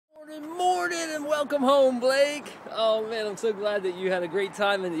Welcome home, Blake. Oh man, I'm so glad that you had a great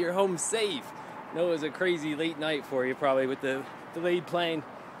time and that you're home safe. I know it was a crazy late night for you probably with the delayed plane.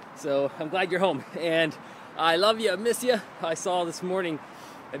 So I'm glad you're home. And I love you, I miss you. I saw this morning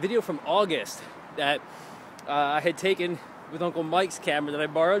a video from August that I had taken with Uncle Mike's camera that I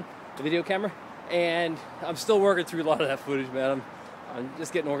borrowed, the video camera. And I'm still working through a lot of that footage, man. I'm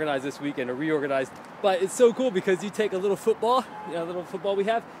just getting organized this weekend, or reorganized. But it's so cool because you take a little football, a little football we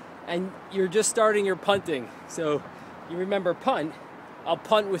have, and you're just starting your punting. So you remember punt, I'll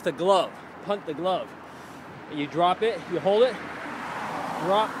punt with a glove, punt the glove. And you drop it, you hold it,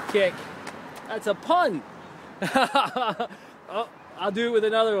 drop, kick. That's a punt. Oh, I'll do it with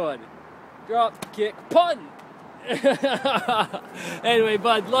another one. Drop, kick, punt. Anyway,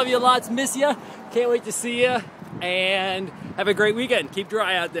 bud, love you lots, miss you. Can't wait to see you, and have a great weekend. Keep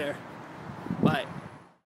dry out there.